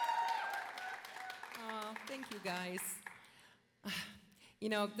Thank you, guys. You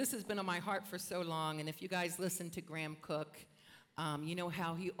know, this has been on my heart for so long, and if you guys listen to Graham Cook, you know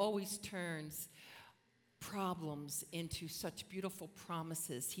how he always turns problems into such beautiful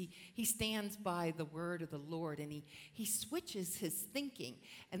promises. He stands by the word of the Lord, and he switches his thinking.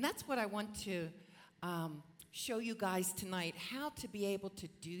 And that's what I want to show you guys tonight, how to be able to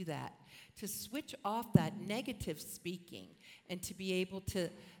do that, to switch off that negative speaking and to be able to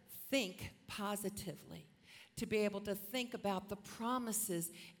think positively, to be able to think about the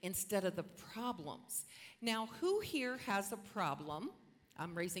promises instead of the problems. Now, who here has a problem?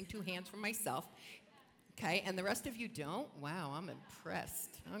 I'm raising two hands for myself. Okay, and the rest of you don't? Wow, I'm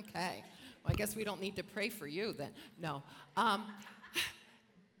impressed. Okay, well, I guess we don't need to pray for you then. No.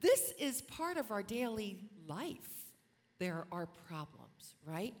 This is part of our daily life. There are problems,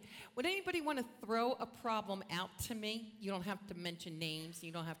 right? Would anybody want to throw a problem out to me? You don't have to mention names.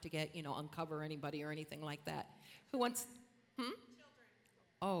 You don't have to get, uncover anybody or anything like that. Who wants? Children.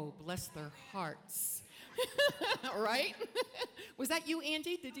 Oh, bless their hearts. Right? Was that you,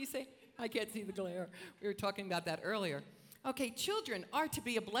 Angie? Did you say? I can't see the glare. We were talking about that earlier. Okay, children are to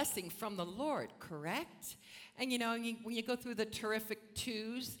be a blessing from the Lord, correct? And when you go through the terrific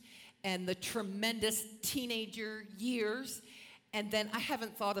twos and the tremendous teenager years, and then I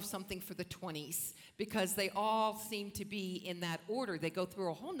haven't thought of something for the 20s because they all seem to be in that order. They go through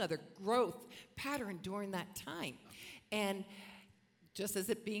a whole nother growth pattern during that time. And just as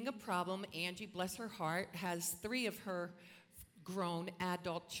it being a problem, Angie, bless her heart, has 3 of her grown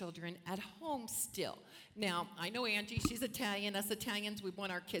adult children at home still. Now, I know Angie, she's Italian. Us Italians, we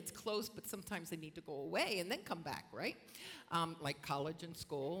want our kids close, but sometimes they need to go away and then come back, right? Like college and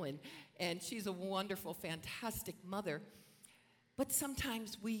school. And she's a wonderful, fantastic mother. But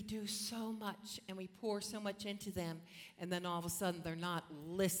sometimes we do so much and we pour so much into them, and then all of a sudden they're not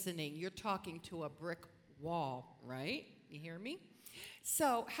listening. You're talking to a brick wall, right? You hear me?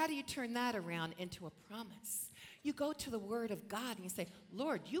 So how do you turn that around into a promise? You go to the Word of God and you say,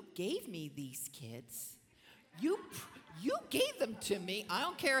 Lord, you gave me these kids. You gave them to me. I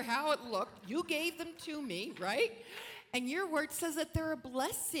don't care how it looked. You gave them to me, right? And your word says that they're a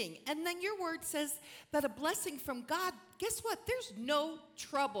blessing. And then your word says that a blessing from God, guess what? There's no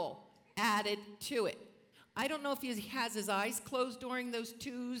trouble added to it. I don't know if he has his eyes closed during those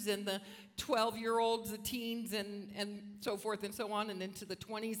twos and the 12-year-olds, the teens, and so forth and so on, and into the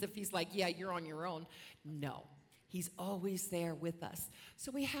 20s, if he's like, yeah, you're on your own. No. He's always there with us.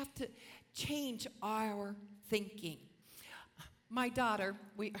 So we have to change our thinking. My daughter,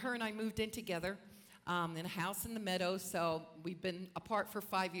 her and I moved in together in a house in the meadows, so we've been apart for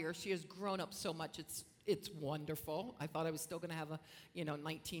 5 years. She has grown up so much, it's wonderful. I thought I was still going to have a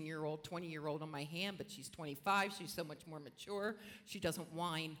 19-year-old, 20-year-old on my hand, but she's 25. She's so much more mature. She doesn't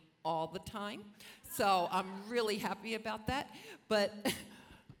whine all the time. So I'm really happy about that. But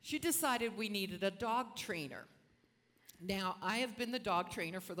she decided we needed a dog trainer. Now, I have been the dog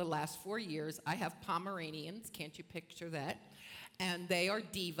trainer for the last 4 years. I have Pomeranians. Can't you picture that? And they are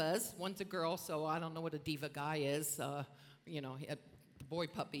divas. One's a girl, so I don't know what a diva guy is, a boy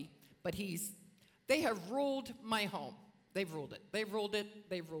puppy. But they have ruled my home. They've ruled it. They've ruled it.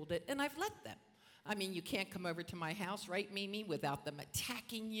 They've ruled it. And I've let them. I mean, you can't come over to my house, right, Mimi, without them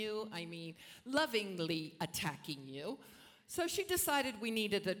attacking you. I mean, lovingly attacking you. So she decided we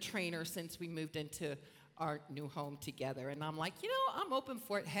needed a trainer since we moved into our new home together. And I'm like, I'm open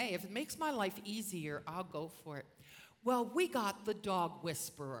for it. Hey, if it makes my life easier, I'll go for it. Well, we got the Dog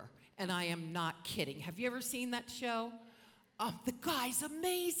Whisperer, and I am not kidding. Have you ever seen that show? The guy's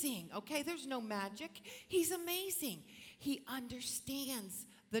amazing, okay? There's no magic. He's amazing. He understands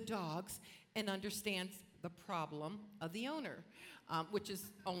the dogs and understands the problem of the owner, which is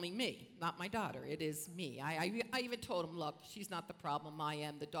only me, not my daughter. It is me. I even told him, look, she's not the problem. I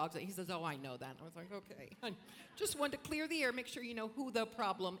am. The dogs. He says, oh, I know that. I was like, okay. I just wanted to clear the air, make sure you know who the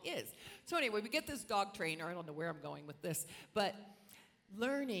problem is. So anyway, we get this dog trainer. I don't know where I'm going with this, but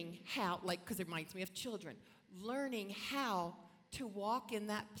learning how, because it reminds me of children, learning how to walk in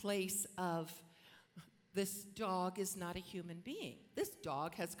that place of this dog is not a human being. This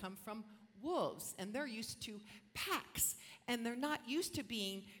dog has come from wolves, and they're used to packs, and they're not used to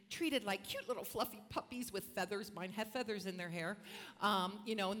being treated like cute little fluffy puppies with feathers. Mine have feathers in their hair,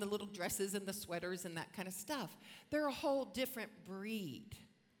 and the little dresses and the sweaters and that kind of stuff. They're a whole different breed.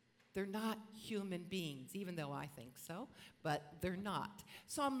 They're not human beings, even though I think so, but they're not.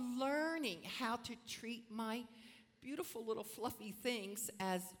 So I'm learning how to treat my beautiful little fluffy things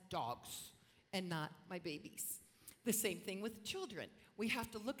as dogs and not my babies. The same thing with children. We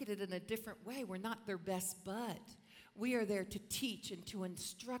have to look at it in a different way. We're not their best bud. We are there to teach and to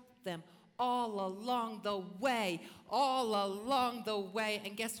instruct them all along the way, all along the way.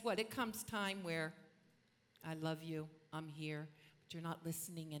 And guess what? It comes time where I love you, I'm here, but you're not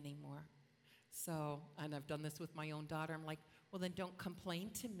listening anymore. So, and I've done this with my own daughter. I'm like, well, then don't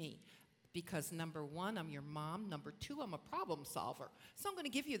complain to me. Because number one, I'm your mom. Number two, I'm a problem solver. So I'm going to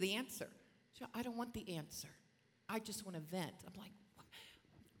give you the answer. So I don't want the answer. I just want to vent. I'm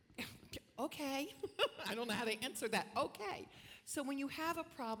like, okay. I don't know how to answer that. Okay. So when you have a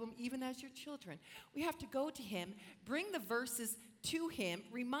problem, even as your children, we have to go to him, bring the verses to him,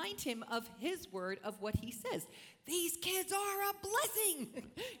 remind him of his word, of what he says. These kids are a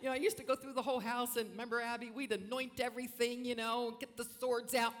blessing. I used to go through the whole house, and remember, Abby, we'd anoint everything, get the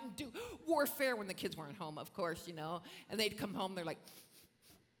swords out and do warfare when the kids weren't home, of course, and they'd come home, they're like,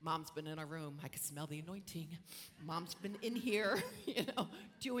 Mom's been in our room. I could smell the anointing. Mom's been in here,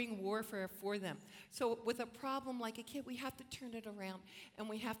 doing warfare for them. So with a problem like a kid, we have to turn it around, and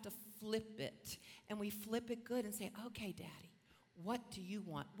we have to flip it. And we flip it good and say, okay, Daddy, what do you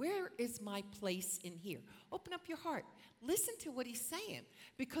want? Where is my place in here? Open up your heart. Listen to what he's saying,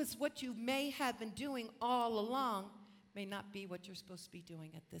 because what you may have been doing all along may not be what you're supposed to be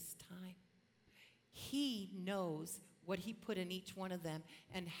doing at this time. He knows what he put in each one of them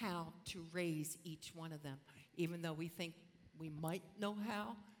and how to raise each one of them. Even though we think we might know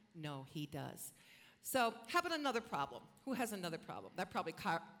how, no, he does. So how about another problem? Who has another problem? That probably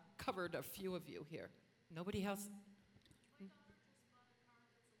covered a few of you here. Nobody else?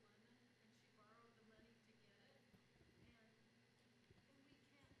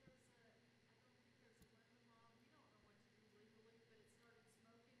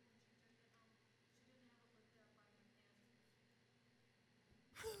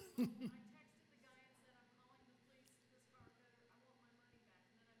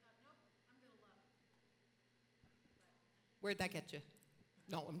 Where'd that get you?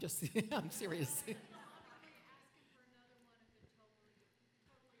 No, I'm just, I'm serious.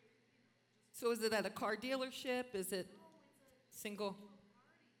 So is it at a car dealership? Is it single,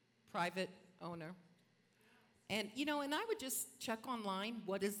 private owner? And, and I would just check online,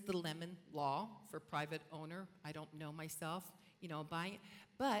 what is the lemon law for private owner? I don't know myself, buying it.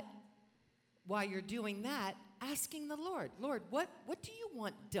 But while you're doing that, asking the Lord, what do you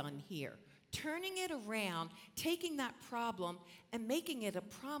want done here? Turning it around, taking that problem and making it a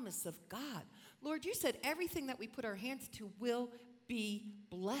promise of God. Lord, you said everything that we put our hands to will be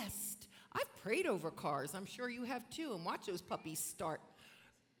blessed. I've prayed over cars. I'm sure you have too. And watch those puppies start.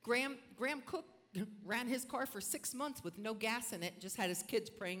 Graham Cook ran his car for 6 months with no gas in it, just had his kids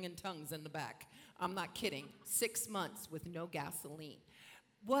praying in tongues in the back. I'm not kidding. 6 months with no gasoline.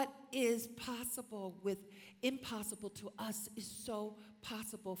 What is impossible to us is so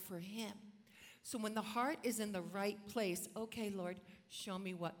possible for him. So when the heart is in the right place, okay, Lord, show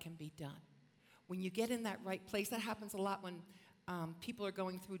me what can be done. When you get in that right place, that happens a lot when people are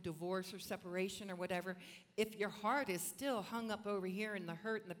going through divorce or separation or whatever. If your heart is still hung up over here in the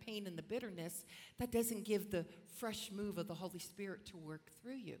hurt and the pain and the bitterness, that doesn't give the fresh move of the Holy Spirit to work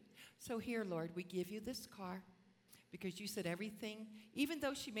through you. So here, Lord, we give you this car because you said everything, even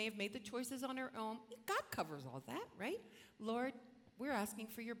though she may have made the choices on her own, God covers all that, right? Lord, we're asking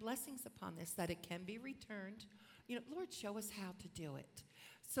for your blessings upon this, that it can be returned. Lord, show us how to do it.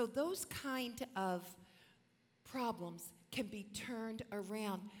 So those kind of problems can be turned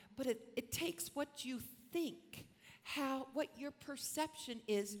around, but it takes what you think, what your perception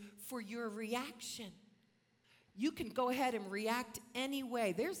is for your reaction. You can go ahead and react any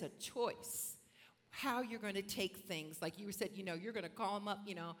way. There's a choice how you're going to take things. Like you said, you're going to call them up,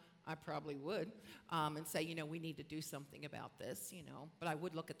 I probably would, and say, we need to do something about this, but I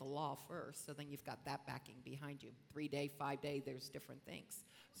would look at the law first, so then you've got that backing behind you. 3-day, 5-day, there's different things.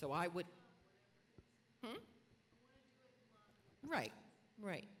 So I would, Right.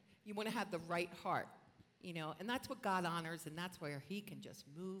 You want to have the right heart, and that's what God honors, and that's where he can just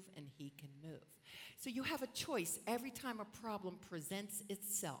move and he can move. So you have a choice every time a problem presents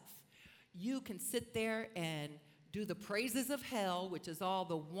itself. You can sit there and do the praises of hell, which is all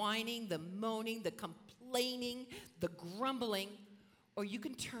the whining, the moaning, the complaining, the grumbling, or you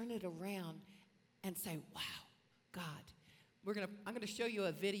can turn it around and say, wow, God. I'm going to show you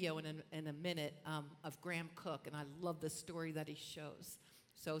a video in a minute of Graham Cook, and I love the story that he shows.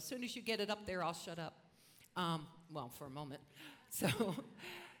 So as soon as you get it up there, I'll shut up. For a moment. So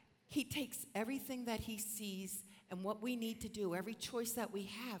he takes everything that he sees and what we need to do, every choice that we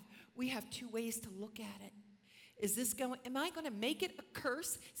have 2 ways to look at it. Am I going to make it a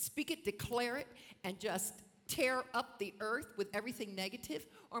curse, speak it, declare it, and just tear up the earth with everything negative?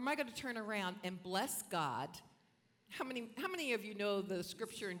 Or am I going to turn around and bless God, How many of you know the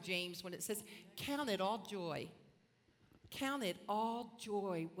scripture in James when it says, "Count it all joy. Count it all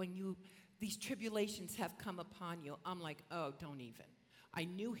joy when these tribulations have come upon you." I'm like, "Oh, don't even." I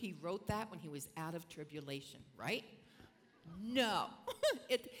knew he wrote that when he was out of tribulation, right? No.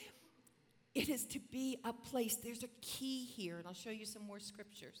 It is to be a place. There's a key here, and I'll show you some more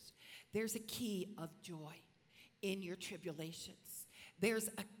scriptures. There's a key of joy in your tribulations. There's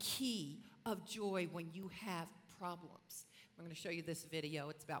a key of joy when you have problems. I'm going to show you this video.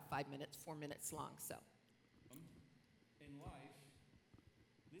 It's about 5 minutes, 4 minutes long, so. In life,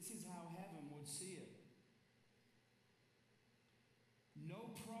 this is how heaven would see it.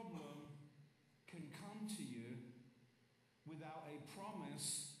 No problem can come to you without a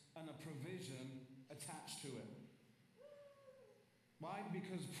promise and a provision attached to it. Why?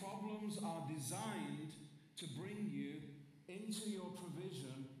 Because problems are designed to bring you into your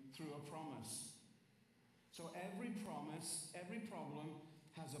provision through a promise. So every promise, every problem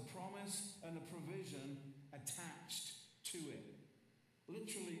has a promise and a provision attached to it.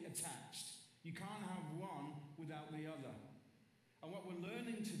 Literally attached. You can't have one without the other. And what we're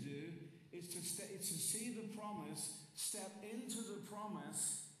learning to do is to see the promise, step into the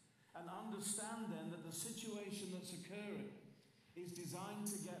promise, and understand then that the situation that's occurring is designed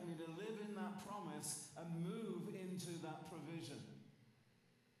to get me to live in that promise and move into that provision.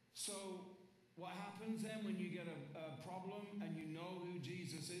 So what happens then when you get a problem and you know who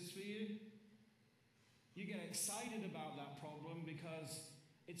Jesus is for you? You get excited about that problem because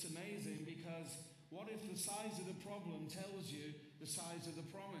it's amazing, because what if the size of the problem tells you the size of the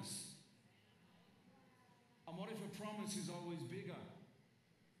promise? And what if a promise is always bigger?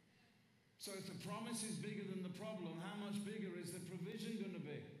 So if the promise is bigger than the problem, how much bigger is the provision going to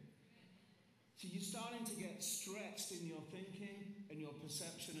be? So you're starting to get stretched in your thinking and your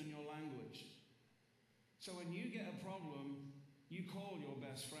perception and your language. So when you get a problem, you call your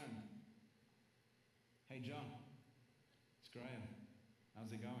best friend. "Hey John, it's Graham.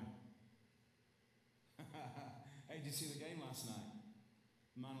 How's it going?" "Hey, did you see the game last night?"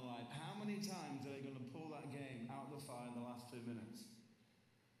 Man alive, how many times are they going to pull that game out of the fire in the last 2 minutes?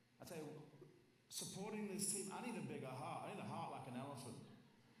 I tell you, supporting this team, I need a bigger heart. I need a heart like an elephant.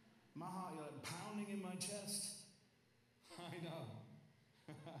 My heart, you're like pounding in my chest. I know.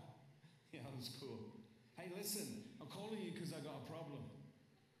 Yeah, it was cool. "Hey, listen, I'm calling you because I got a problem."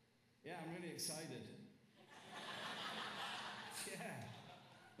 "Yeah, I'm really excited." "Yeah.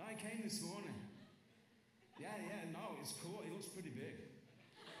 No, I came this morning." Yeah, no, it's cool. It looks pretty big.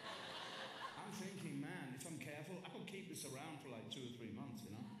 I'm thinking, man, if I'm careful, I could keep this around for like 2 or 3 months, you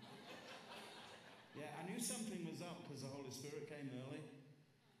know? Yeah, I knew something was up because the Holy Spirit came early.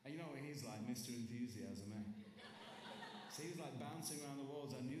 And you know what he's like, Mr. Enthusiasm, eh? So he was like bouncing around the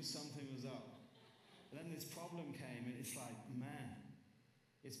walls. I knew something was up. And then this problem came, and it's like, man,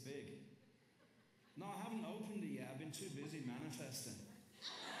 it's big. No, I haven't opened it yet. I've been too busy manifesting.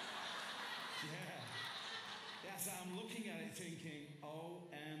 Yeah, so I'm looking at it thinking,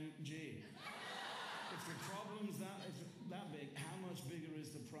 OMG. If the problem's that big, how much bigger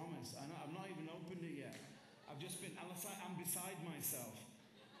is the promise? I know, I've not even opened it yet. I'm beside myself.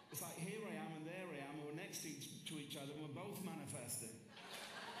 It's like here I am and there I am, we're next to each other, and we're both manifesting.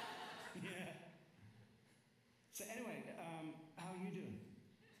 Yeah. So anyway, how are you doing?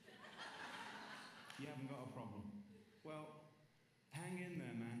 You haven't got a problem. Well, hang in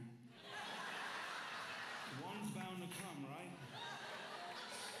there, man. One's bound to come, right?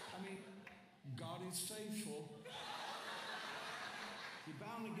 I mean, God is faithful. You're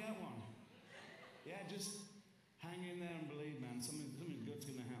bound to get one. Yeah, just hang in there and believe, man. Something good's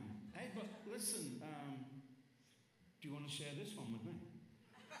going to happen. Hey, but listen, do you want to share this one with me?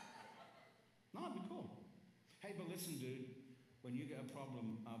 No, it'd be cool. Hey, but listen, dude, when you get a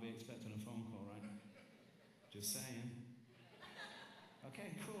problem, I'll be expecting a phone call, right? Just saying.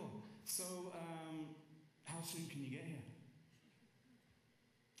 Okay, cool. So, how soon can you get here?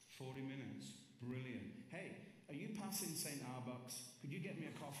 40 minutes. Brilliant. Hey, are you passing St. Arbuck's? Could you get me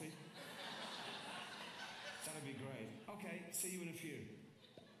a coffee? That'd be great. Okay, see you in a few.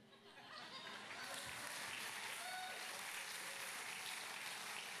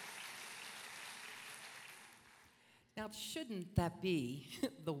 Now, shouldn't that be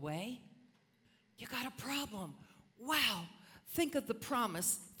the way? You got a problem. Wow. Think of the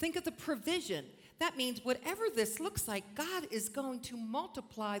promise. Think of the provision. That means whatever this looks like, God is going to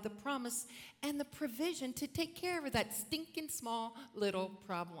multiply the promise and the provision to take care of that stinking small little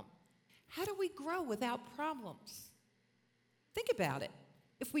problem. How do we grow without problems? Think about it.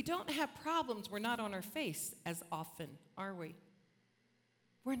 If we don't have problems, we're not on our face as often, are we?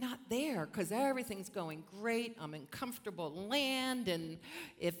 We're not there because everything's going great. I'm in comfortable land, and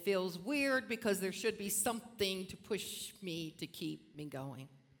it feels weird because there should be something to push me to keep me going.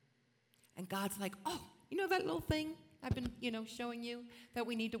 And God's like, oh, you know that little thing I've been, showing you that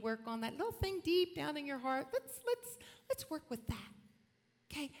we need to work on? That little thing deep down in your heart. Let's work with that.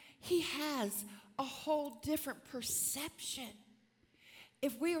 Okay? He has a whole different perception.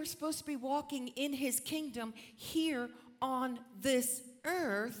 If we are supposed to be walking in his kingdom here on this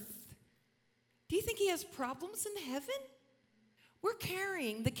earth, do you think he has problems in heaven? We're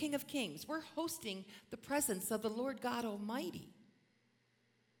carrying the King of Kings. We're hosting the presence of the Lord God Almighty.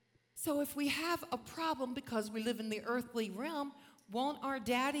 So if we have a problem because we live in the earthly realm, won't our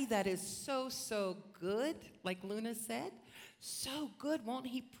daddy that is so, so good, like Luna said, so good, won't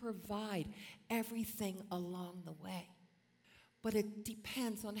he provide everything along the way? But it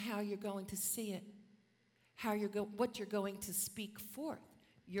depends on how you're going to see it, what you're going to speak forth,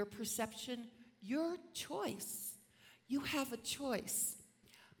 your perception, your choice. You have a choice.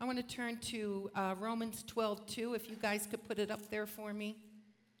 I want to turn to Romans 12:2. If you guys could put it up there for me.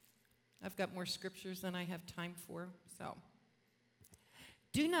 I've got more scriptures than I have time for, so.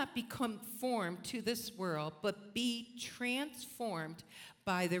 Do not be conformed to this world, but be transformed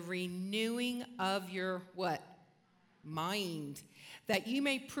by the renewing of your what? Mind, that you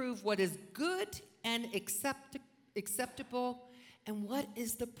may prove what is good and acceptable and what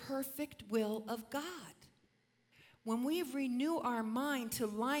is the perfect will of God. When we renew our mind to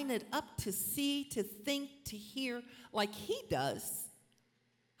line it up, to see, to think, to hear like he does,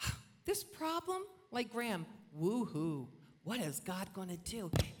 this problem, like Graham, woo-hoo, what is God going to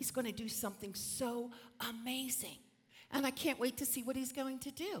do? He's going to do something so amazing. And I can't wait to see what he's going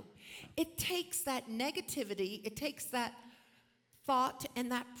to do. It takes that negativity, it takes that thought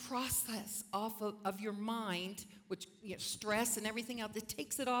and that process off of your mind, which stress and everything else, it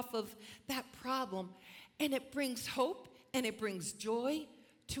takes it off of that problem, and it brings hope and it brings joy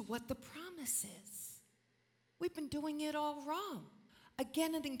to what the promise is. We've been doing it all wrong.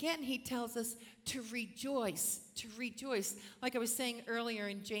 Again and again, he tells us to rejoice, to rejoice. Like I was saying earlier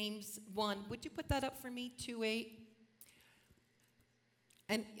in James 1, would you put that up for me, 2:8?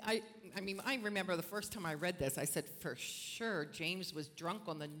 And I remember the first time I read this, I said, for sure, James was drunk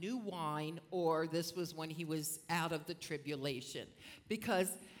on the new wine, or this was when he was out of the tribulation. Because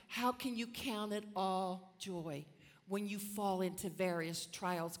how can you count it all joy when you fall into various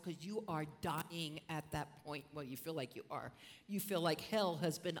trials because you are dying at that point? Well, you feel like you are. You feel like hell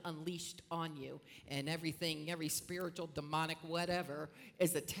has been unleashed on you, and everything, every spiritual, demonic, whatever,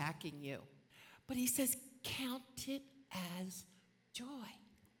 is attacking you. But he says, count it as joy.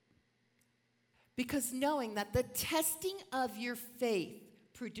 Because knowing that the testing of your faith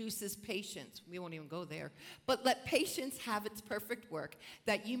produces patience. We won't even go there. But let patience have its perfect work,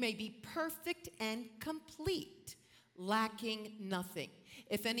 that you may be perfect and complete, lacking nothing.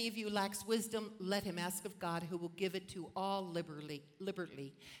 If any of you lacks wisdom, let him ask of God, who will give it to all liberally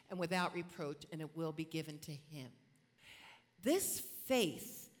and without reproach, and it will be given to him. This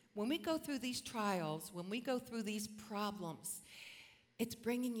faith, when we go through these trials, when we go through these problems, it's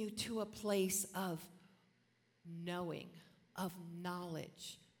bringing you to a place of knowing, of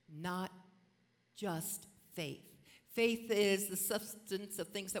knowledge, not just faith. Faith is the substance of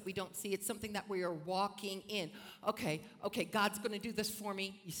things that we don't see. It's something that we are walking in. Okay, God's going to do this for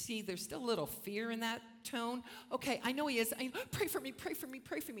me. You see, there's still a little fear in that tone. Okay, I know he is. Pray for me, pray for me,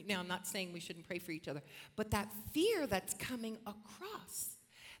 pray for me. Now, I'm not saying we shouldn't pray for each other, but that fear that's coming across,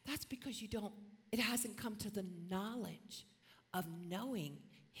 that's because it hasn't come to the knowledge of knowing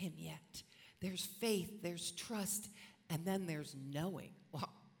him yet. There's faith, there's trust, and then there's knowing. Well,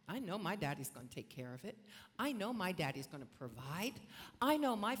 I know my daddy's going to take care of it. I know my daddy's going to provide. I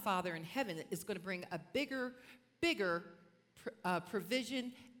know my Father in heaven is going to bring a bigger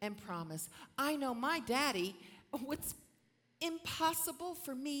provision and promise. I know my daddy, what's impossible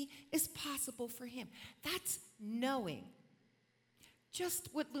for me is possible for him. That's knowing. Just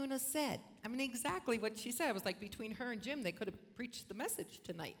what Luna said. Exactly what she said. It was like between her and Jim, they could have preached the message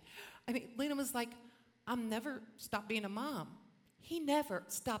tonight. Luna was like, I'm never stopped being a mom. He never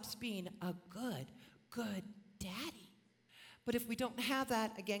stops being a good daddy. But if we don't have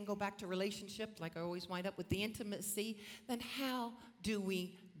that, again, go back to relationship, like I always wind up with the intimacy, then how do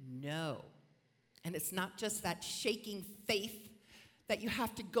we know? And it's not just that shaking faith that you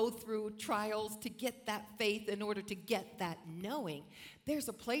have to go through trials to get that faith in order to get that knowing. There's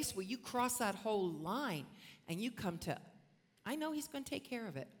a place where you cross that whole line and you come to, I know he's going to take care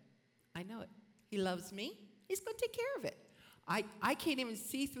of it. I know it. He loves me. He's going to take care of it. I can't even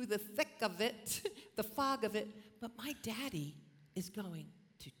see through the thick of it, the fog of it, but my daddy is going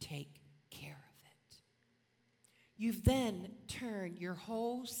to take care of it. You've then turned your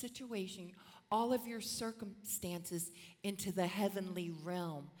whole situation, all of your circumstances into the heavenly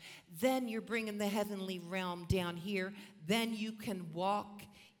realm. Then you're bringing the heavenly realm down here. Then you can walk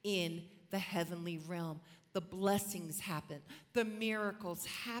in the heavenly realm. The blessings happen. The miracles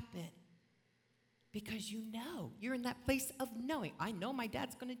happen. Because you know, you're in that place of knowing. I know my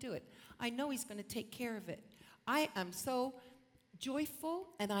dad's going to do it. I know he's going to take care of it. I am so joyful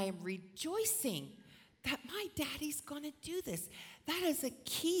and I am rejoicing that my daddy's going to do this. That is a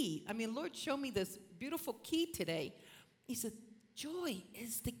key. I mean, Lord showed me this beautiful key today. He said, joy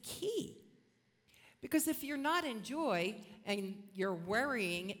is the key. Because if you're not in joy and you're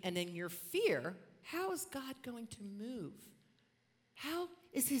worrying and in your fear, how is God going to move? How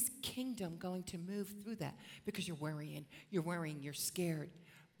is his kingdom going to move through that? Because you're worrying, you're scared.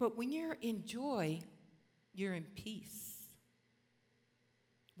 But when you're in joy, you're in peace.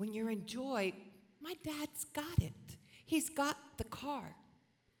 When you're in joy, my dad's got it. He's got the car.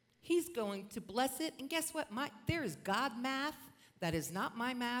 He's going to bless it. And guess what? There is God math that is not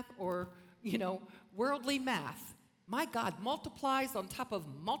my math or, worldly math. My God multiplies on top of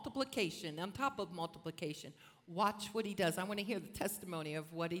multiplication, on top of multiplication. Watch what he does. I want to hear the testimony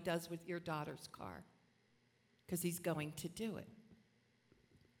of what he does with your daughter's car, because he's going to do it.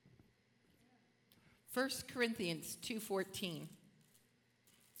 1 Corinthians 2:14.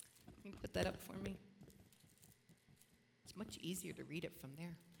 Can you put that up for me? It's much easier to read it from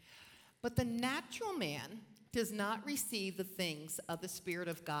there. But the natural man does not receive the things of the Spirit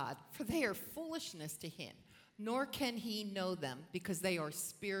of God, for they are foolishness to him, nor can he know them, because they are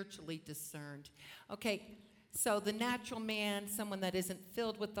spiritually discerned. Okay, so the natural man, someone that isn't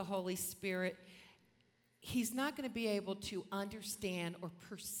filled with the Holy Spirit, he's not going to be able to understand or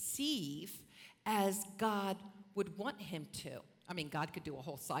perceive as God would want him to. I mean, God could do a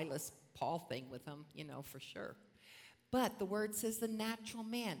whole Silas Paul thing with him, for sure. But the word says the natural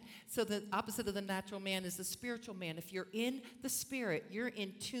man. So the opposite of the natural man is the spiritual man. If you're in the Spirit, you're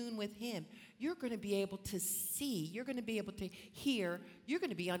in tune with him, you're going to be able to see, you're going to be able to hear, you're going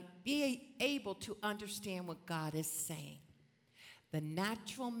to be able to understand what God is saying. The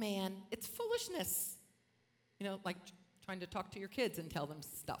natural man, it's foolishness. Like trying to talk to your kids and tell them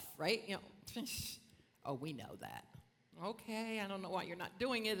stuff, right? Oh, we know that. Okay, I don't know why you're not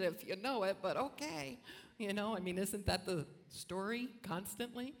doing it if you know it, but okay. Isn't that the story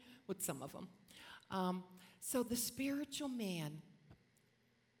constantly with some of them? So the spiritual man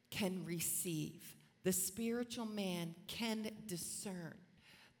can receive. The spiritual man can discern.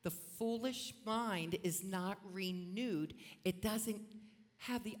 The foolish mind is not renewed. It doesn't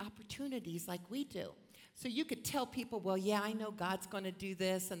have the opportunities like we do. So you could tell people, well, yeah, I know God's going to do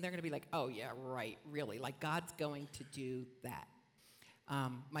this, and they're going to be like, oh, yeah, right, really, like God's going to do that.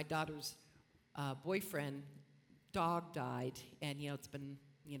 My daughter's boyfriend, dog died, and, it's been,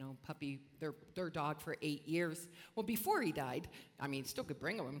 puppy, their dog for 8 years. Well, before he died, still could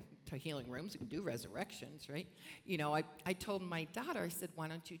bring him to healing rooms. We could do resurrections, right? I told my daughter, I said, why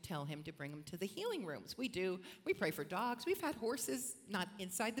don't you tell him to bring him to the healing rooms? We pray for dogs. We've had horses, not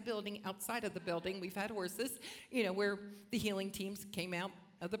inside the building, outside of the building. We've had horses, where the healing teams came out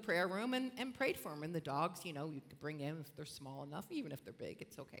of the prayer room and prayed for them. And the dogs, you could bring in if they're small enough, even if they're big,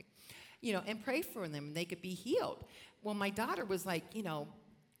 it's okay. And pray for them, and they could be healed. Well, my daughter was like,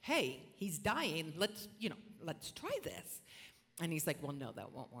 hey, he's dying. Let's try this. And he's like, well, no,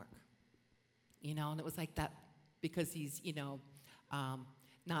 that won't work. And it was like that because he's,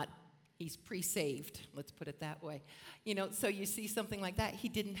 he's pre-saved. Let's put it that way. So you see something like that. He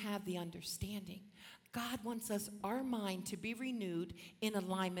didn't have the understanding. God wants our mind to be renewed in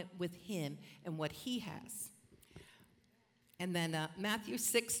alignment with him and what he has. And then Matthew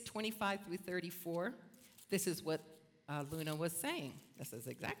 6:25-34. This is what Luna was saying. This is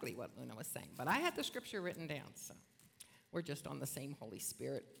exactly what Luna was saying. But I had the scripture written down, so we're just on the same Holy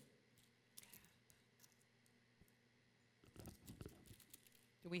Spirit.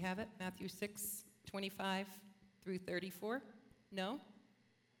 Do we have it? Matthew 6:25-34? No?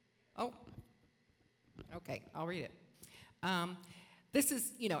 Oh, okay, I'll read it. This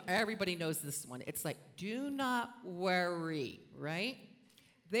is, everybody knows this one. It's like, do not worry, right?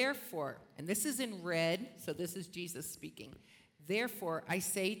 Therefore, and this is in red, so this is Jesus speaking. Therefore, I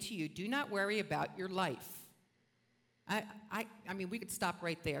say to you, do not worry about your life. We could stop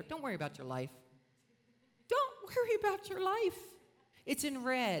right there. Don't worry about your life. Don't worry about your life. It's in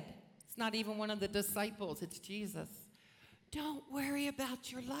red. It's not even one of the disciples. It's Jesus. Don't worry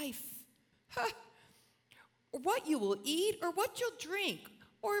about your life. Or what you will eat, or what you'll drink,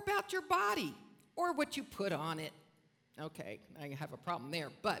 or about your body, or what you put on it. Okay, I have a problem there.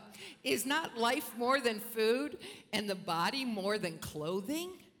 But is not life more than food and the body more than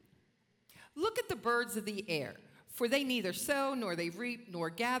clothing? Look at the birds of the air, for they neither sow nor they reap nor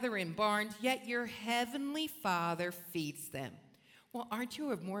gather in barns, yet your heavenly Father feeds them. Well, aren't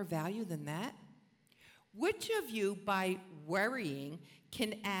you of more value than that? Which of you, by worrying,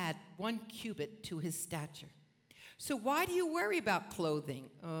 can add 1 cubit to his stature? So why do you worry about clothing?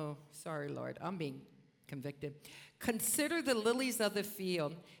 Oh, sorry, Lord, I'm being convicted. Consider the lilies of the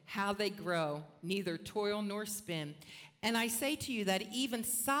field, how they grow, neither toil nor spin. And I say to you that even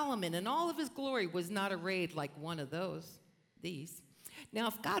Solomon in all of his glory was not arrayed like one of these. Now,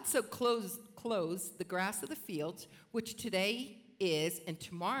 if God so clothes the grass of the fields, which today is and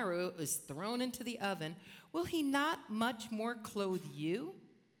tomorrow is thrown into the oven, will he not much more clothe you?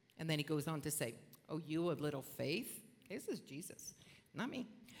 And then he goes on to say, oh, you of little faith. Okay, this is Jesus, not me.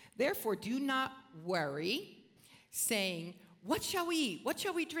 Therefore, do not worry, saying, what shall we eat? What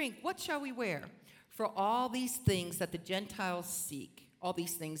shall we drink? What shall we wear? For all these things that the Gentiles seek,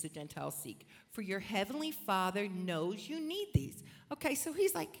 for your heavenly Father knows you need these. Okay, so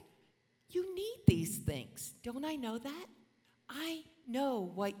he's like, you need these things. Don't I know that? I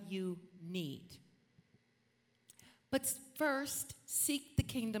know what you need. But first, seek the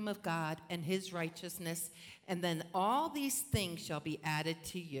kingdom of God and his righteousness, and then all these things shall be added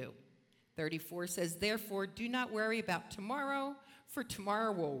to you. 34 says, therefore, do not worry about tomorrow, for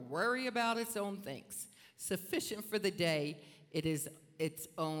tomorrow will worry about its own things. Sufficient for the day, it is its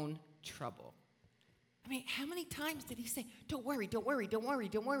own trouble. I mean, how many times did he say, don't worry, don't worry, don't worry,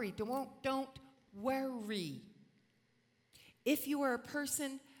 don't worry, don't worry. If you are a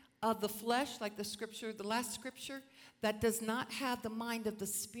person of the flesh, like the last scripture, that does not have the mind of the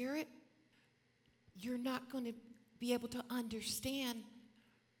Spirit, you're not going to be able to understand,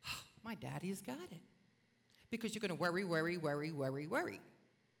 oh, my daddy's got it. Because you're going to worry.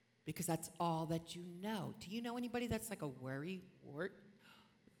 Because that's all that you know. Do you know anybody that's like a worry wart?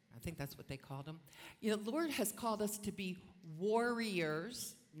 I think that's what they called them. You know, the Lord has called us to be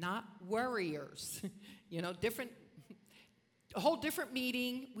warriors, not worriers. You know, a whole different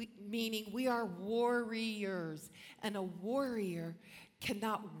meaning we are warriors. And a warrior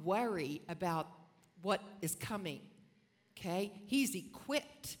cannot worry about what is coming, okay? He's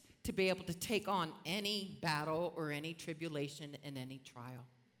equipped to be able to take on any battle or any tribulation and any trial.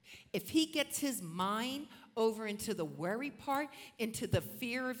 If he gets his mind over into the worry part, into the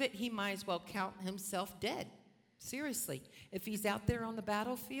fear of it, he might as well count himself dead. Seriously. If he's out there on the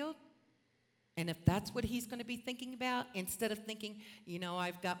battlefield, and if that's what he's going to be thinking about, instead of thinking, you know,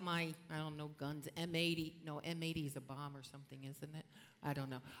 I've got my, I don't know, guns, M80. No, M80 is a bomb or something, isn't it? I don't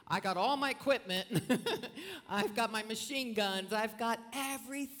know. I got all my equipment. I've got my machine guns. I've got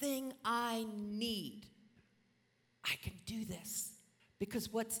everything I need. I can do this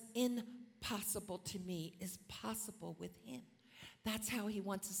because what's impossible to me is possible with him. That's how he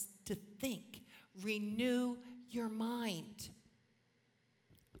wants us to think. Renew your mind.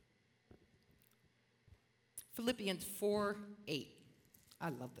 Philippians 4:8. I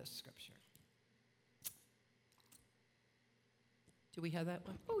love this scripture. Do we have that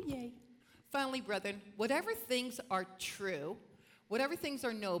one? Oh, yay. Finally, brethren, whatever things are true, whatever things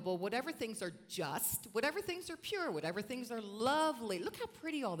are noble, whatever things are just, whatever things are pure, whatever things are lovely. Look how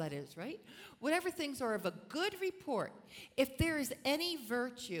pretty all that is, right? Whatever things are of a good report. If there is any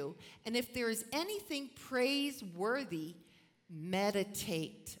virtue, and if there is anything praiseworthy,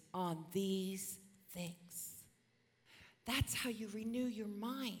 meditate on these things. That's how you renew your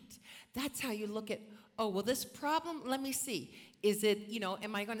mind. That's how you look at, oh, well, this problem, let me see. Is it, you know,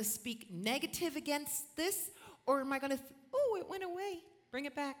 am I going to speak negative against this? Or am I going to, oh, it went away. Bring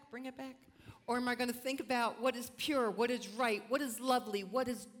it back. Or am I going to think about what is pure, what is right, what is lovely, what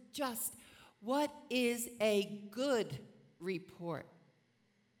is just? What is a good report?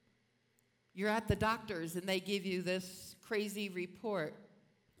 You're at the doctor's and they give you this crazy report.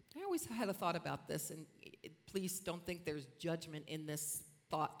 I always had a thought about this, and please don't think there's judgment in this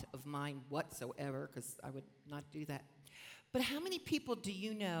thought of mine whatsoever, because I would not do that. But how many people do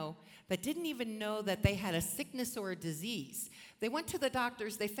you know that didn't even know that they had a sickness or a disease? They went to the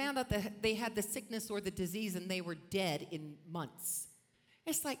doctors, they found out that they had the sickness or the disease, and they were dead in months.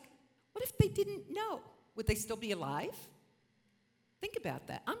 It's like, what if they didn't know? Would they still be alive? Think about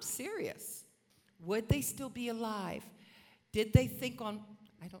that. I'm serious. Would they still be alive? Did they think on,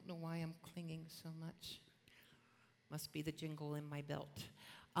 I don't know why I'm clinging so much. Must be the jingle in my belt.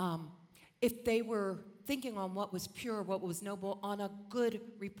 If they were thinking on what was pure, what was noble, on a good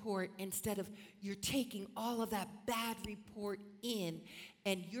report, instead of you're taking all of that bad report in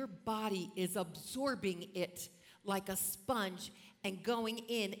and your body is absorbing it like a sponge and going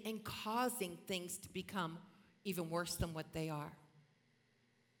in and causing things to become even worse than what they are.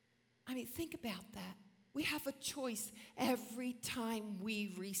 I mean, think about that. We have a choice every time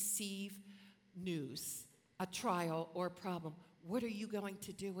we receive news, a trial or a problem. What are you going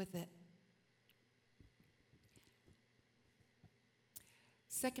to do with it?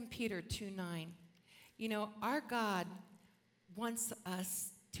 2 Peter 2:9. You know, our God wants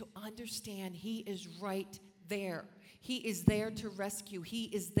us to understand He is right there. He is there to rescue. He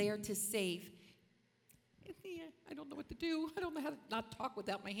is there to save. I don't know what to do. I don't know how to not talk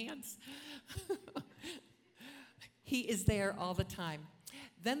without my hands. He is there all the time.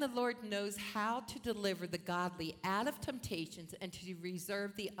 Then the Lord knows how to deliver the godly out of temptations and to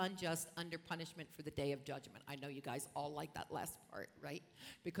reserve the unjust under punishment for the day of judgment. I know you guys all like that last part, right?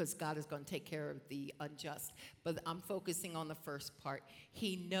 Because God is going to take care of the unjust. But I'm focusing on the first part.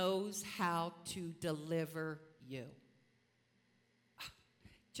 He knows how to deliver you.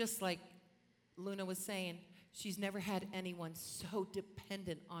 Just like Luna was saying, she's never had anyone so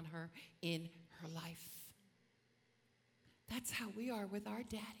dependent on her in her life. That's how we are with our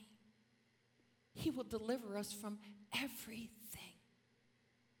daddy. He will deliver us from everything.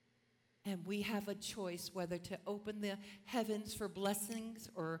 And we have a choice whether to open the heavens for blessings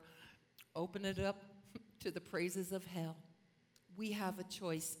or open it up to the praises of hell. We have a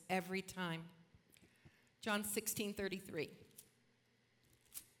choice every time. John 16:33.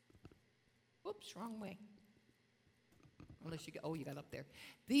 Whoops, wrong way. Unless you you got up there.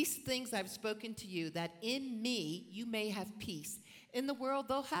 These things I've spoken to you, that in me you may have peace. In the world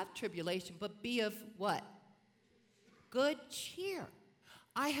they'll have tribulation, but be of what? Good cheer.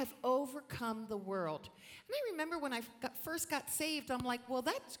 I have overcome the world. And I remember when I first got saved, I'm like, well,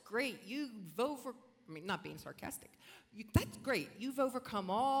 that's great. Not being sarcastic. That's great. You've overcome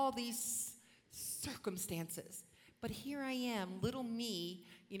all these circumstances. But here I am, little me,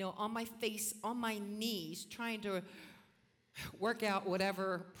 on my face, on my knees, trying to work out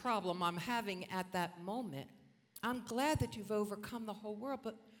whatever problem I'm having at that moment. I'm glad that you've overcome the whole world,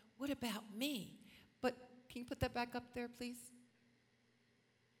 but what about me? But can you put that back up there, please?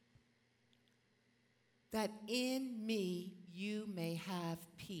 That in me you may have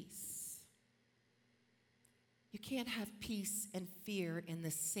peace. You can't have peace and fear in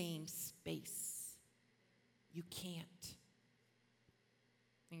the same space. You can't.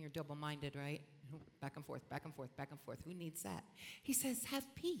 And you're double-minded, right? Back and forth, back and forth, back and forth. Who needs that? He says, have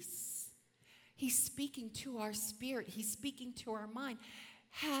peace. He's speaking to our spirit. He's speaking to our mind.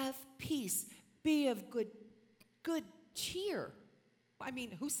 Have peace. Be of good cheer. I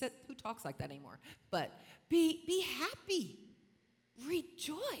mean, who talks like that anymore? But be happy.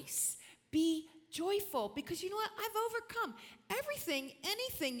 Rejoice. Be joyful. Because you know what? I've overcome everything,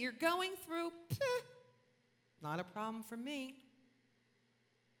 anything you're going through. Not a problem for me.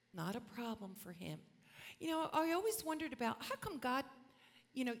 Not a problem for him. I always wondered about how come God,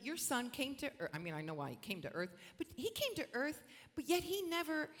 your son came to earth. I mean, I know why he came to earth, but he came to earth, but yet he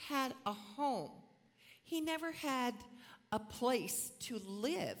never had a home. He never had a place to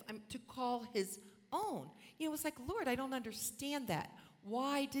live, to call his own. It was like, Lord, I don't understand that.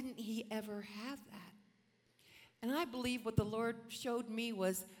 Why didn't he ever have that? And I believe what the Lord showed me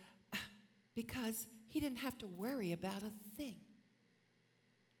was because he didn't have to worry about a thing.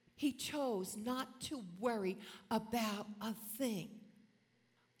 He chose not to worry about a thing.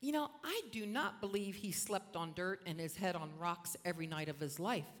 I do not believe he slept on dirt and his head on rocks every night of his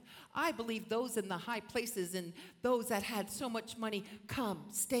life. I believe those in the high places and those that had so much money, come,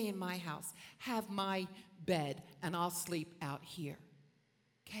 stay in my house, have my bed, and I'll sleep out here.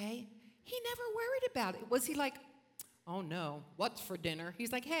 Okay? He never worried about it. Was he like, oh no, what's for dinner?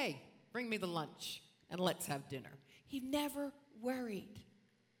 He's like, hey, bring me the lunch and let's have dinner. He never worried.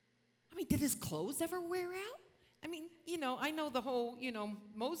 Did his clothes ever wear out? I know the whole,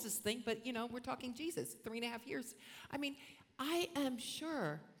 Moses thing, but, we're talking Jesus, 3.5 years. I am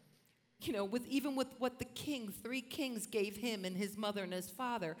sure, with what the three kings gave him and his mother and his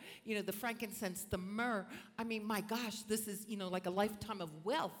father, the frankincense, the myrrh. My gosh, this is, like a lifetime of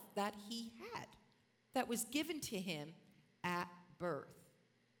wealth that he had that was given to him at birth.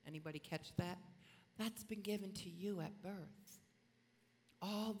 Anybody catch that? That's been given to you at birth.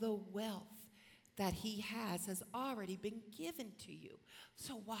 All the wealth that he has already been given to you.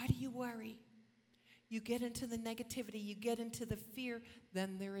 So why do you worry? You get into the negativity, you get into the fear,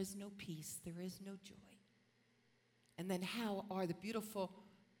 then there is no peace, there is no joy. And then how are the beautiful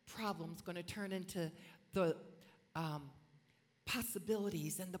problems going to turn into the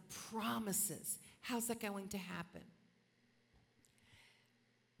possibilities and the promises? How's that going to happen?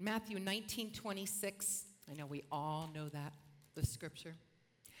 Matthew 19:26. I know we all know that, the scripture.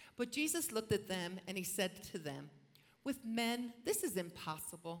 But Jesus looked at them and he said to them, with men, this is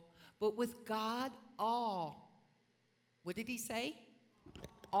impossible, but with God, all. What did he say?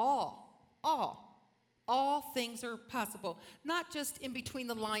 All things are possible. Not just in between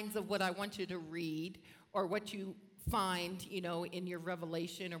the lines of what I want you to read or what you find, in your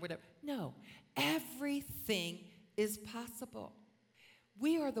revelation or whatever. No, everything is possible.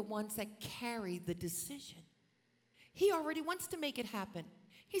 We are the ones that carry the decision. He already wants to make it happen.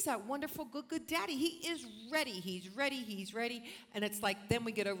 He's that wonderful, good daddy. He is ready. He's ready. And it's like then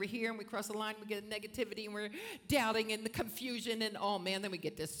we get over here and we cross the line. We get negativity and we're doubting and the confusion. And, oh, man, then we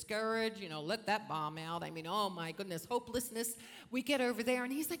get discouraged. Let that bomb out. I mean, oh, my goodness, hopelessness. We get over there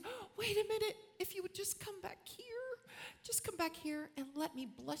and he's like, oh, wait a minute. If you would just come back here and let me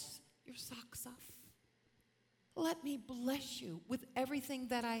bless your socks off. Let me bless you with everything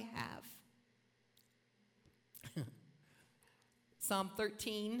that I have. Psalm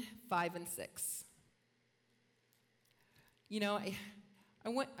 13, 5 and 6. I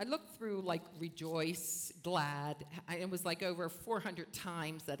looked through like rejoice, glad. It was like over 400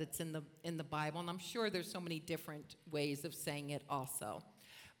 times that it's in the Bible, and I'm sure there's so many different ways of saying it also.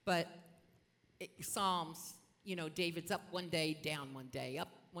 But Psalms, David's up one day, down one day, up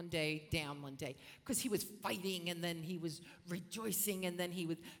one day, down one day, because he was fighting and then he was rejoicing and then he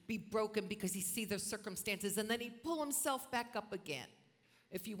would be broken because he see the circumstances and then he'd pull himself back up again.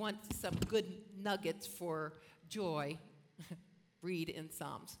 If you want some good nuggets for joy, read in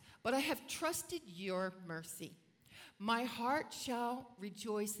Psalms. But I have trusted your mercy. My heart shall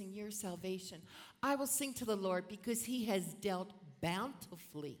rejoice in your salvation. I will sing to the Lord because he has dealt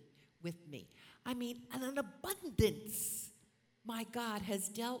bountifully with me. I mean, an abundance. My God has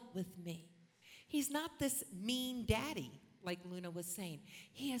dealt with me. He's not this mean daddy, like Luna was saying.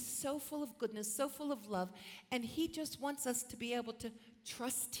 He is so full of goodness, so full of love, and he just wants us to be able to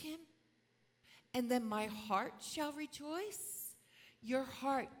trust him. And then my heart shall rejoice. Your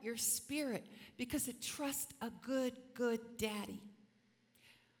heart, your spirit, because it trusts a good daddy.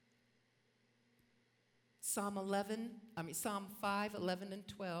 Psalm 5, 11, and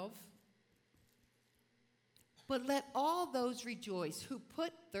 12. But let all those rejoice who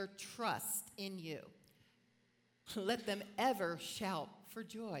put their trust in you. Let them ever shout for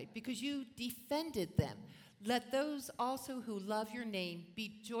joy, because you defended them. Let those also who love your name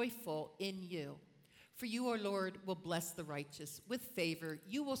be joyful in you. For you, O Lord, will bless the righteous with favor.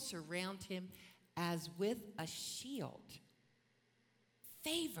 You will surround him as with a shield.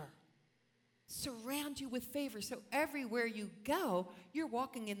 Favor. Surround you with favor. So everywhere you go, you're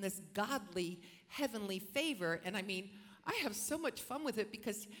walking in this godly, heavenly favor. And I mean, I have so much fun with it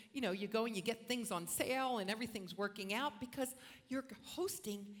because, you go and you get things on sale and everything's working out because you're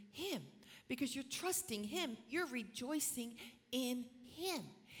hosting him, because you're trusting him. You're rejoicing in him.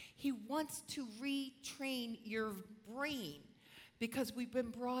 He wants to retrain your brain because we've been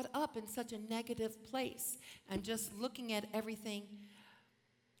brought up in such a negative place and just looking at everything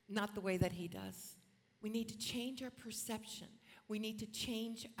not the way that he does. We need to change our perception. We need to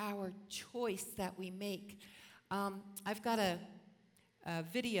change our choice that we make. I've got a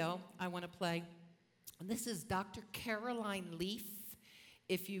video I want to play. And this is Dr. Caroline Leaf.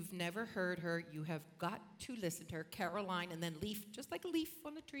 If you've never heard her, you have got to listen to her. Caroline and then Leaf, just like a leaf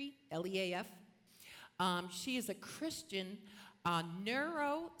on a tree, L-E-A-F. She is a Christian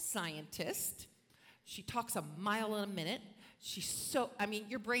neuroscientist. She talks a mile in a minute.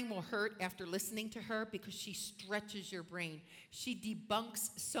 Your brain will hurt after listening to her because she stretches your brain. She debunks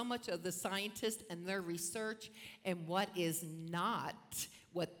so much of the scientists and their research and what is not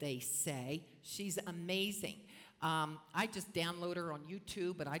what they say. She's amazing. I just download her on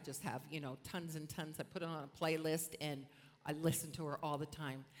YouTube, but I just have, tons and tons. I put it on a playlist and I listen to her all the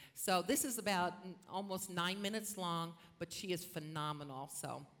time. So this is about almost 9 minutes long, but she is phenomenal.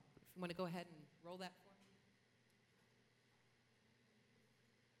 So if you want to go ahead and roll that for me.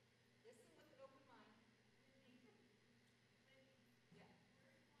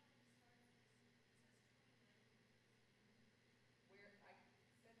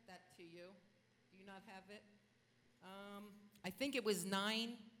 To you. Do you not have it? I think it was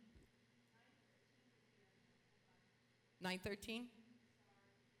 9:13?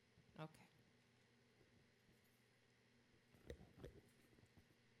 Okay.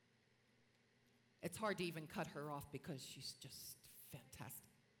 It's hard to even cut her off because she's just fantastic.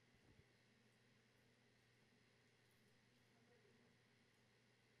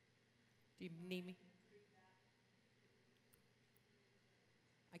 Do you need me?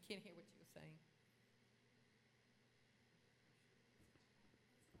 I can't hear what you were saying.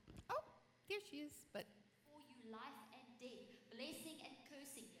 Oh, there she is. But you life and death, blessing and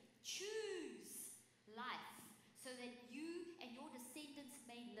cursing. Choose life so that you and your descendants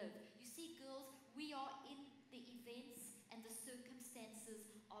may live. You see, girls, we are in the events and the circumstances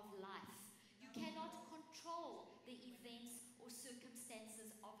of life. You cannot control the events or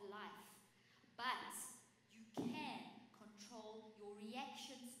circumstances of life, but you can control your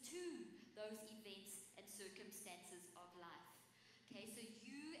reactions to those events and circumstances of life. Okay, so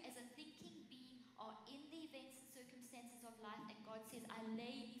you as a thinking being are in the events and circumstances of life, and God says, I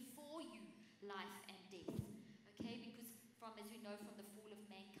lay before you life and death. Okay, because as we know from the fall of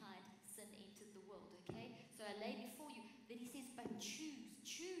mankind, sin entered the world. Okay, so I lay before you. Then he says, but choose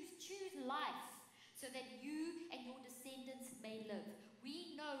life so that you and your descendants may live.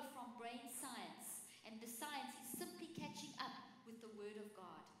 We know from brain science, and the science is simply catching up with the Word of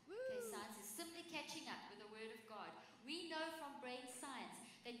God. Okay, science is simply catching up with the Word of God. We know from brain science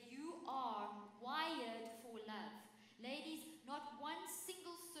that you are wired for love. Ladies, not one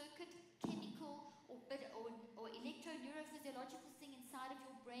single circuit, chemical, or electroneurophysiological thing inside of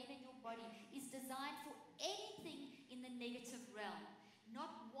your brain and your body is designed for anything in the negative realm.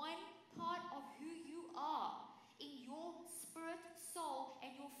 Not one part of who you are in your spirit, soul,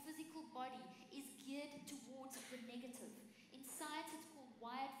 and your physical body is geared towards the negative. In science, it's called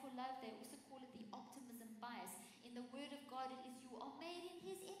wired for love. They also call it the optimism bias. In the Word of God, it is you are made in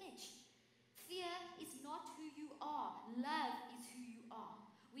His image. Fear is not who you are. Love is who you are.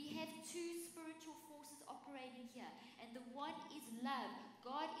 We have two spiritual forces operating here, and the one is love.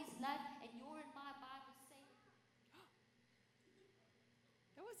 God is love, and your and my Bible say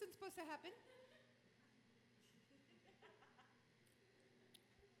That wasn't supposed to happen.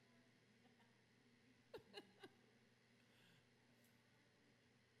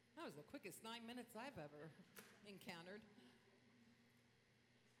 That was the quickest 9 minutes I've ever encountered.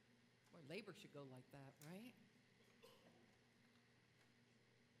 Boy, labor should go like that, right?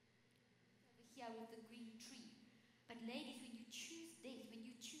 over here with the green tree. But ladies, when you choose death, when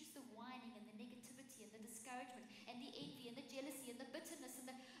you choose the whining and the negativity and the discouragement and the envy and the jealousy and the bitterness and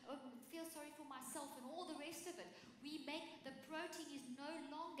the feel sorry for myself and all the rest of it, we make the protein is no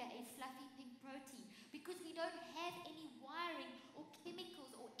longer a fluffy pink protein because we don't have any wiring or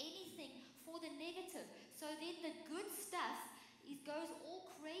chemicals or anything for the negative. So then the good stuff goes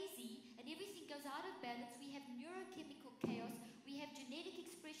all crazy and everything goes out of balance. We have neurochemical chaos. We have genetic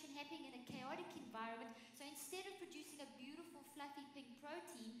expression happening in a chaotic environment. So instead of producing a beautiful fluffy pink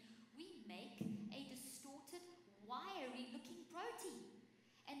protein, we make a distorted, wiry looking protein.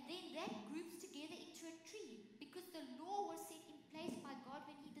 And then that groups together into a tree because the law was set in place by God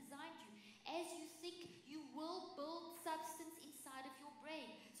when He designed you. As you think, you will build substance inside of your brain.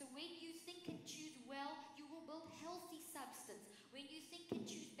 So when you think and choose well, you will build healthy substance. When you think and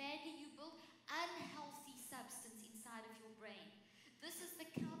choose badly, you build unhealthy substance inside of your brain. This is the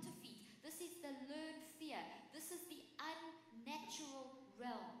counterfeit. This is the learned fear. This is the unnatural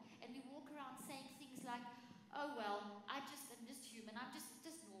realm. And we walk around saying things like, oh well, I'm just human. I'm just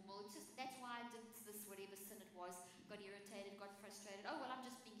normal. It's just, that's why I did this, whatever sin it was. Got irritated, got frustrated. Oh well, I'm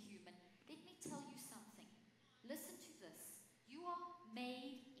just being human. Let me tell you something. Listen to this. You are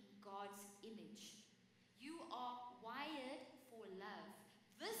made in God's image. You are wired for love.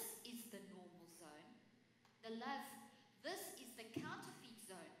 This is the normal zone. The love. This is the counterfeit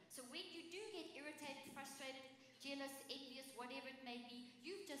zone. So when you do get irritated, frustrated, jealous, envious, whatever it may be,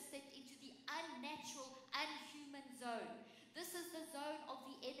 you've just stepped into the unnatural, unhuman zone. This is the zone of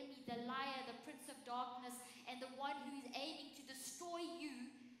the enemy, the liar, the prince of darkness, and the one who is aiming to destroy you.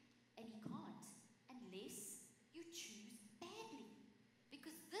 And he can't unless you choose badly.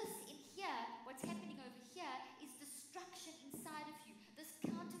 Because this in here, what's happening over here, is destruction inside of you. This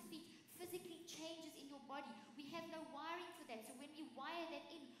counterfeit physically changes in your body. We have no wiring for that. So when we wire that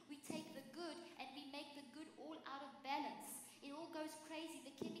in, we take the good and we make the good all out of balance. It all goes crazy.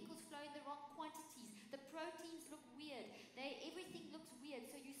 The chemicals flow in the wrong quantities. The proteins look weird. Everything looks weird.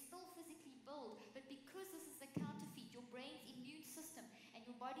 So you still physically build. But because this is the counterfeit, your brain's immune system and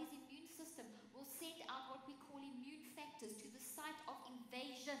your body's immune system will send out what we call immune factors to the site of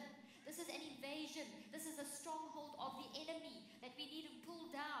invasion. This is an invasion. This is a stronghold of the enemy that we need to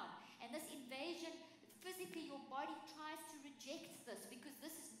pull down. And this invasion, physically your body tries to reject this because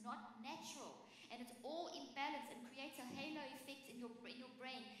this is not natural. And it's all imbalance and creates a halo effect in your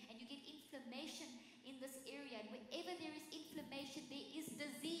brain. And you get inflammation in this area. And wherever there is inflammation, there is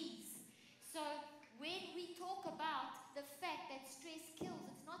disease. So when we talk about the fact that stress kills,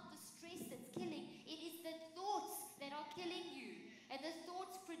 it's not the stress that's killing. It is the thoughts that are killing you. And the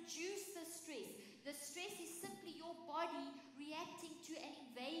thoughts produce the stress. The stress is simply your body reacting to an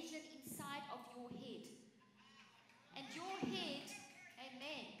invasion inside of your head. And your head,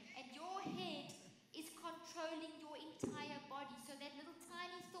 amen, and your head is controlling your entire body. So that little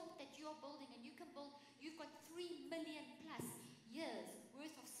tiny thought that you are building, and you can build, you've got 3 million plus years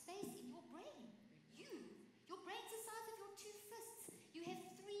worth of space in your brain. Your brain's the size of your 2 fists. You have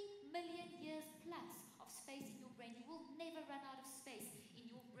 3 million years plus of space in your brain. You will never run out of space in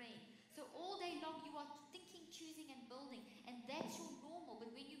your brain. So all day long you are thinking, choosing, and building, and that's your normal.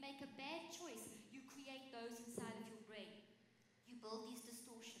 But when you make a bad choice, you create those inside of your brain. You build these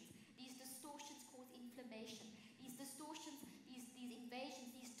distortions. These distortions cause inflammation. These distortions, these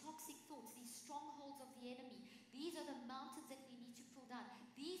invasions, these toxic thoughts, these strongholds of the enemy. These are the mountains that we need to pull down.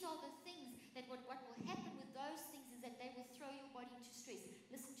 These are the things that what will happen with those things is that they will throw your body into stress.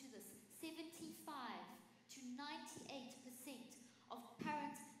 Listen to this. 75 to 98% of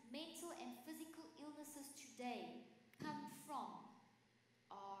current mental and physical illnesses today come from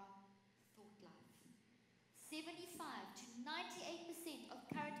our thought life. 75 to 98% of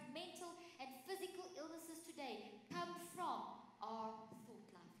current mental and physical illnesses today come from our thought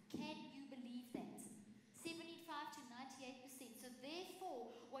life. Can you believe that? 75 to 98%. So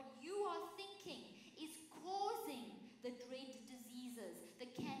therefore, what you are thinking is causing the dread diseases, the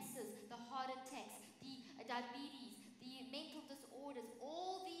cancers, the heart attacks, the diabetes, the mental disorders,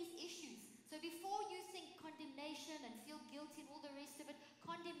 all these issues. So before you think condemnation and feel guilty and all the rest of it,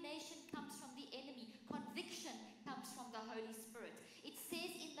 condemnation comes from the enemy. Conviction comes from the Holy Spirit. It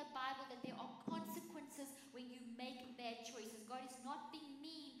says in the Bible that there are consequences when you make bad choices. God is not being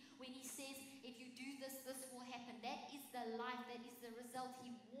mean when he says, if you do this, this will happen. That is the life, that is the result.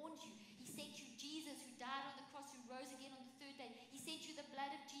 He warned you. He sent you Jesus, who died on the cross, who rose again on the third day. He sent you the blood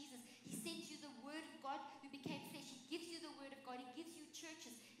of Jesus. He sent you the word of God who became flesh. He gives you the word of God. He gives you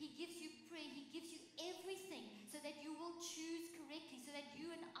churches. He gives you prayer. He gives you everything so that you will choose correctly, so that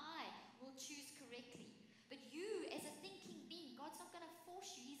you and I will choose correctly. But you, as a thinking being, God's not going to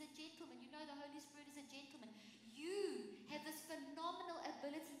force you. He's a gentleman. You know the Holy Spirit is a gentleman. You have this phenomenal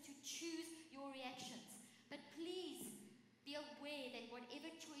ability to choose your reactions. But please be aware that whatever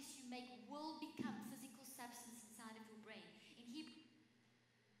choice you make will become physical substance inside of your brain. In Hebrew,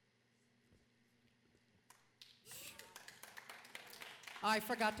 I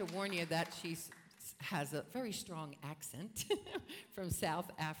forgot to warn you that she has a very strong accent from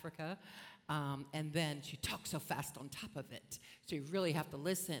South Africa, and then she talks so fast on top of it, so you really have to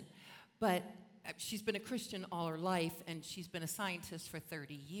listen. But she's been a Christian all her life, and she's been a scientist for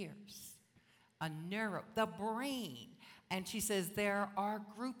 30 years. The brain. And she says there are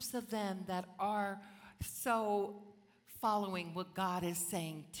groups of them that are so following what God is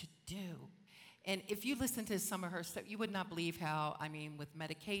saying to do. And if you listen to some of her stuff, you would not believe how, with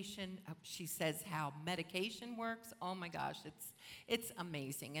medication, she says how medication works. Oh my gosh, it's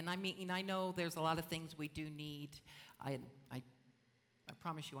amazing. And I know there's a lot of things we do need. I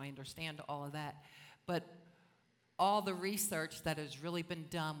promise you I understand all of that. But all the research that has really been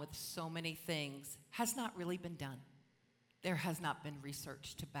done with so many things has not really been done. There has not been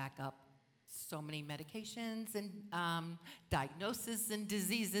research to back up so many medications and diagnoses and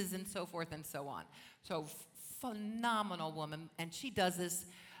diseases and so forth and so on. So phenomenal woman, and she does this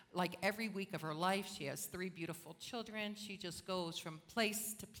like every week of her life. She has 3 beautiful children. She just goes from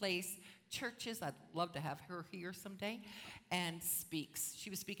place to place, churches. I'd love to have her here someday, and speaks. She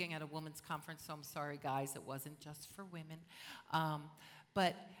was speaking at a women's conference, so I'm sorry, guys, it wasn't just for women.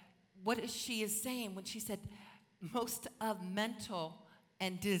 But what she is saying when she said most of mental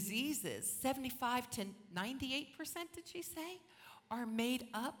and diseases, 75 to 98%, did she say, are made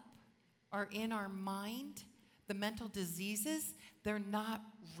up, are in our mind. The mental diseases, they're not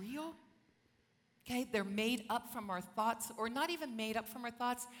real. Okay, they're made up from our thoughts, or not even made up from our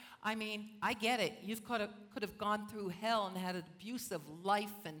thoughts. I get it. You could have gone through hell and had an abusive life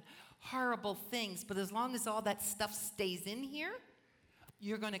and horrible things, but as long as all that stuff stays in here,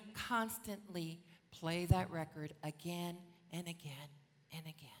 you're going to constantly play that record again and again and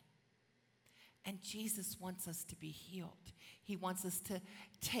again. And Jesus wants us to be healed. He wants us to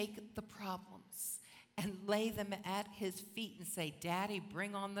take the problems and lay them at his feet and say, Daddy,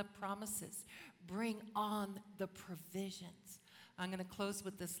 bring on the promises. Bring on the provisions. I'm going to close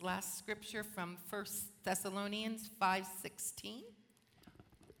with this last scripture from 1 Thessalonians 5:16. Do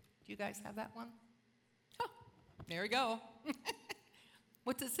you guys have that one? Oh, there we go.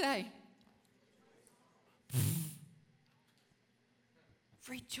 What's it say?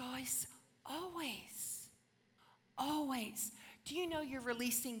 Rejoice always. Always. Do you know you're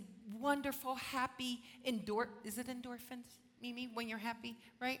releasing wonderful, happy, is it endorphins, Mimi, when you're happy,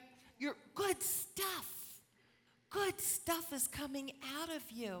 right? Your good stuff. Good stuff is coming out of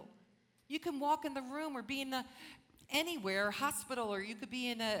you. You can walk in the room or be in anywhere, hospital, or you could be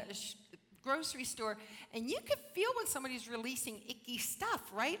in a grocery store, and you can feel when somebody's releasing icky stuff,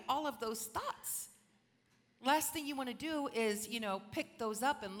 right? All of those thoughts. Last thing you want to do is, pick those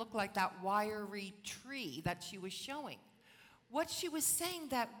up and look like that wiry tree that she was showing. What she was saying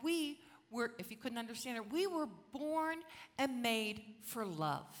that we were, if you couldn't understand it, we were born and made for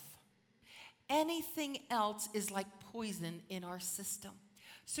love. Anything else is like poison in our system.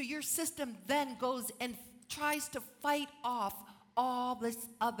 So your system then goes and tries to fight off all this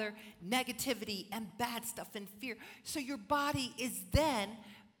other negativity and bad stuff and fear. So your body is then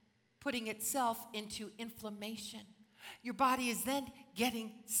putting itself into inflammation. Your body is then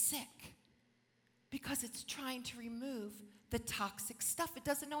getting sick because it's trying to remove the toxic stuff. It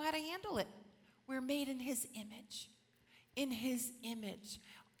doesn't know how to handle it. We're made in His image. In His image.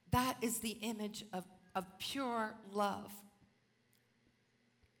 That is the image of pure love.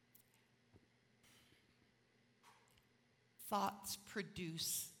 Thoughts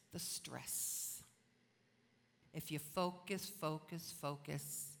produce the stress. If you focus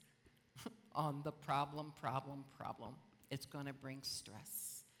on the problem, it's going to bring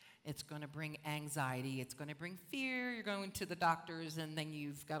stress. It's going to bring anxiety. It's going to bring fear. You're going to the doctors, and then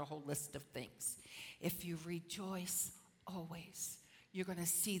you've got a whole list of things. If you rejoice always, you're going to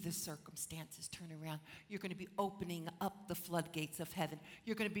see the circumstances turn around. You're going to be opening up the floodgates of heaven.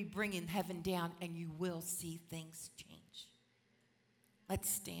 You're going to be bringing heaven down, and you will see things change. Let's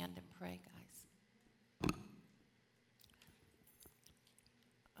stand and pray, guys.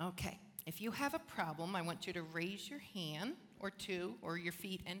 Okay. If you have a problem, I want you to raise your hand or two, or your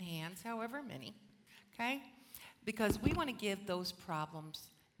feet and hands, however many, okay? Because we want to give those problems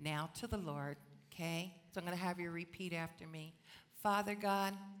now to the Lord, okay? So I'm going to have you repeat after me. Father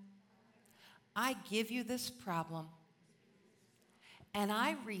God, I give you this problem, and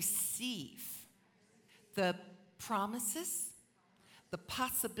I receive the promises, the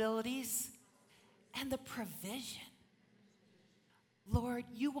possibilities, and the provision. Lord,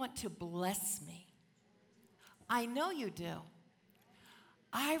 you want to bless me. I know you do.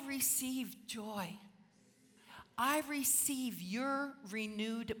 I receive joy. I receive your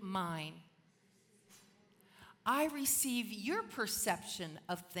renewed mind. I receive your perception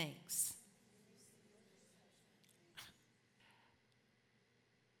of things.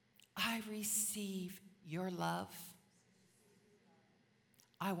 I receive your love.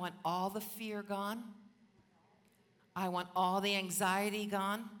 I want all the fear gone. I want all the anxiety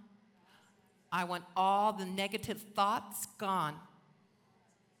gone. I want all the negative thoughts gone.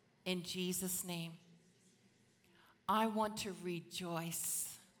 In Jesus' name. I want to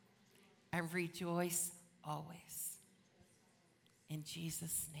rejoice and rejoice always. In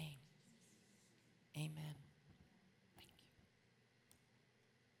Jesus' name. Amen.